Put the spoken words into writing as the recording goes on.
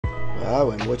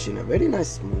Wow, I'm watching a very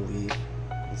nice movie.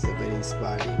 It's a very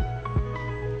inspiring.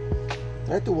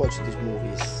 Try to watch these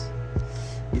movies.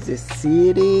 It's a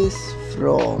series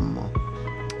from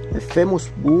a famous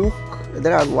book.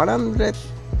 There are 100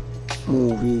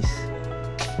 movies.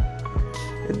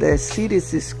 The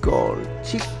series is called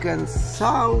Chicken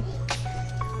Soup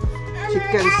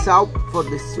for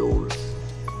the Souls.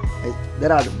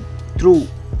 There are true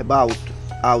about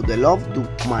how the love do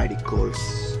miracles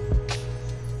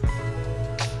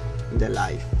in the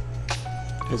life.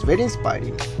 It's very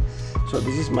inspiring. So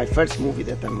this is my first movie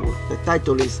that I'm watching. The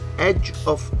title is Edge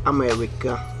of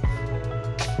America.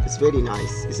 It's very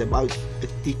nice. It's about a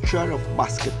teacher of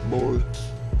basketball.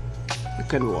 You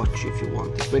can watch if you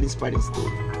want. It's very inspiring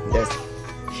story.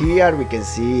 Here we can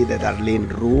see the Darlene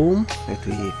room that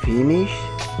we finished.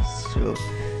 So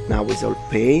now it's all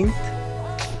paint.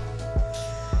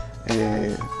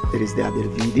 There is the other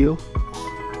video.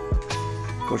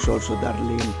 Of course, also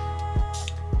Darlene,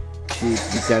 she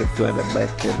deserves to have a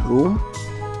better room.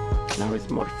 Now it's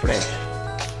more fresh.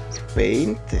 It's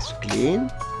paint, it's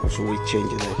clean. Also we change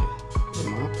the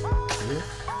map.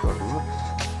 For map.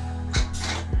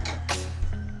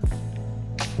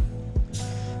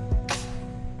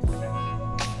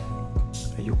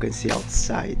 You can see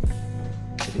outside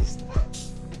there is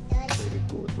very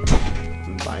good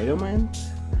environment.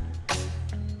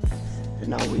 And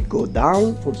now we go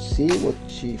down for see what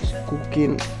she's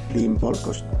cooking, Dimple,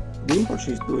 because Dimple,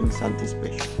 she's doing something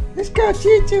special. Let's go,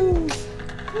 Chichu!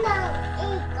 No,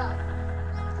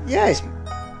 eat. Yes,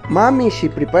 Mommy, she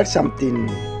prepared something,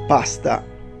 pasta.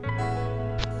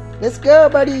 Let's go,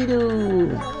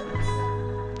 Baridu!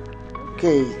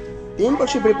 Okay, Dimple,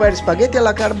 she prepared spaghetti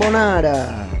alla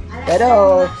carbonara.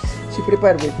 Però she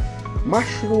prepared with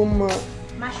mushroom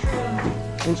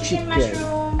and chicken.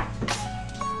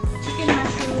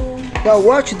 So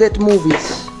watch that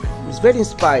movies. It's very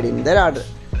inspiring. There are,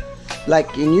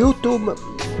 like in YouTube,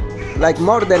 like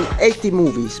more than 80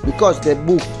 movies, because the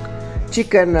book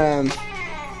Chicken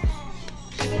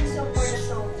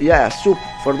Soup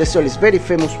for the Soul is very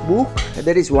famous book.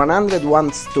 There is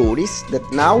 101 stories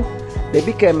that now they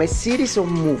became a series of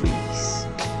movies.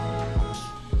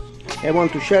 I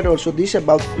want to share also this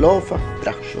about law of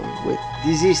attraction.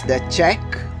 This is the check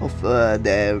of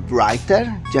the writer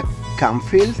Jack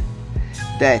Canfield,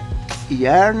 that he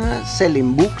earned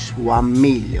selling books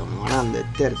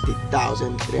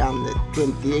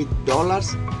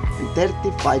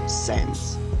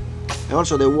 $1,130,328.35. And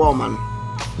also the woman,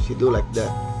 she do like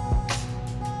that.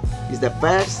 It's the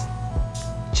first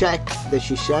check that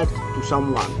she shared to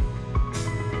someone.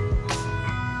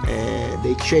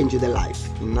 They changed the life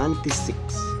in '96.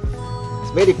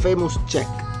 It's very famous check.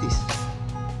 This.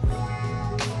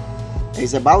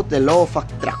 It's about the law of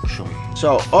attraction.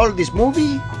 So all this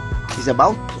movie is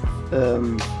about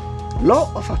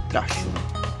law of attraction.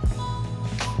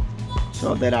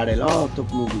 So there are a lot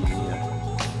of movies here.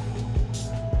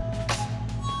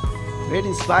 Very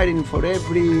inspiring for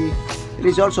every. There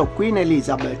is also Queen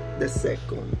Elizabeth II.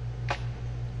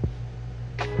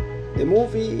 The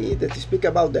movie that speaks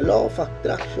about the law of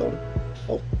attraction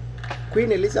of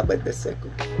Queen Elizabeth II.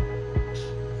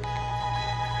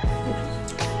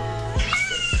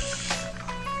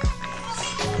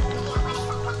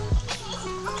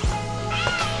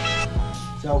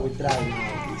 So we try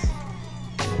now this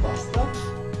pasta.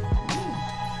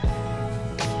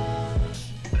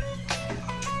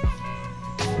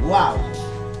 Wow,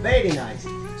 very nice.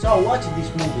 So watch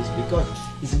these movies because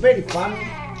it's very fun.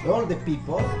 All the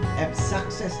people have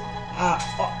success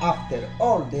after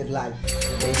all their life.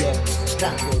 They have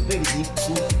struggle very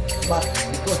difficult, but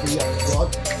because they have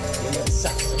God, they have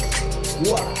success.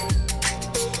 Wow!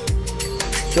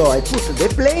 So I put the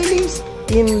playlist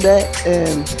in the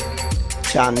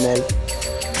channel.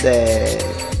 The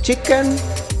chicken.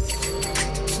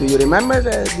 Do you remember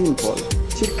Dimple?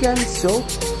 Chicken Soup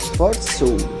for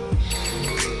Soul.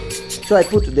 So I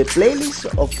put the playlist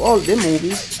of all the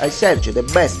movies. I search the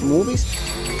best movies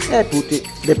and I put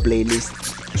the playlist.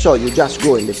 So you just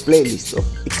go in the playlist of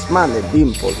Xmandre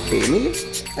Dimple Family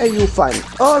and you find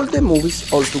all the movies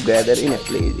all together in a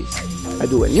playlist. I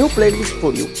do a new playlist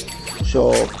for you.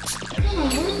 So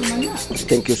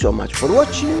thank you so much for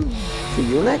watching. See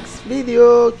you next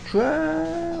video.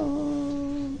 Ciao.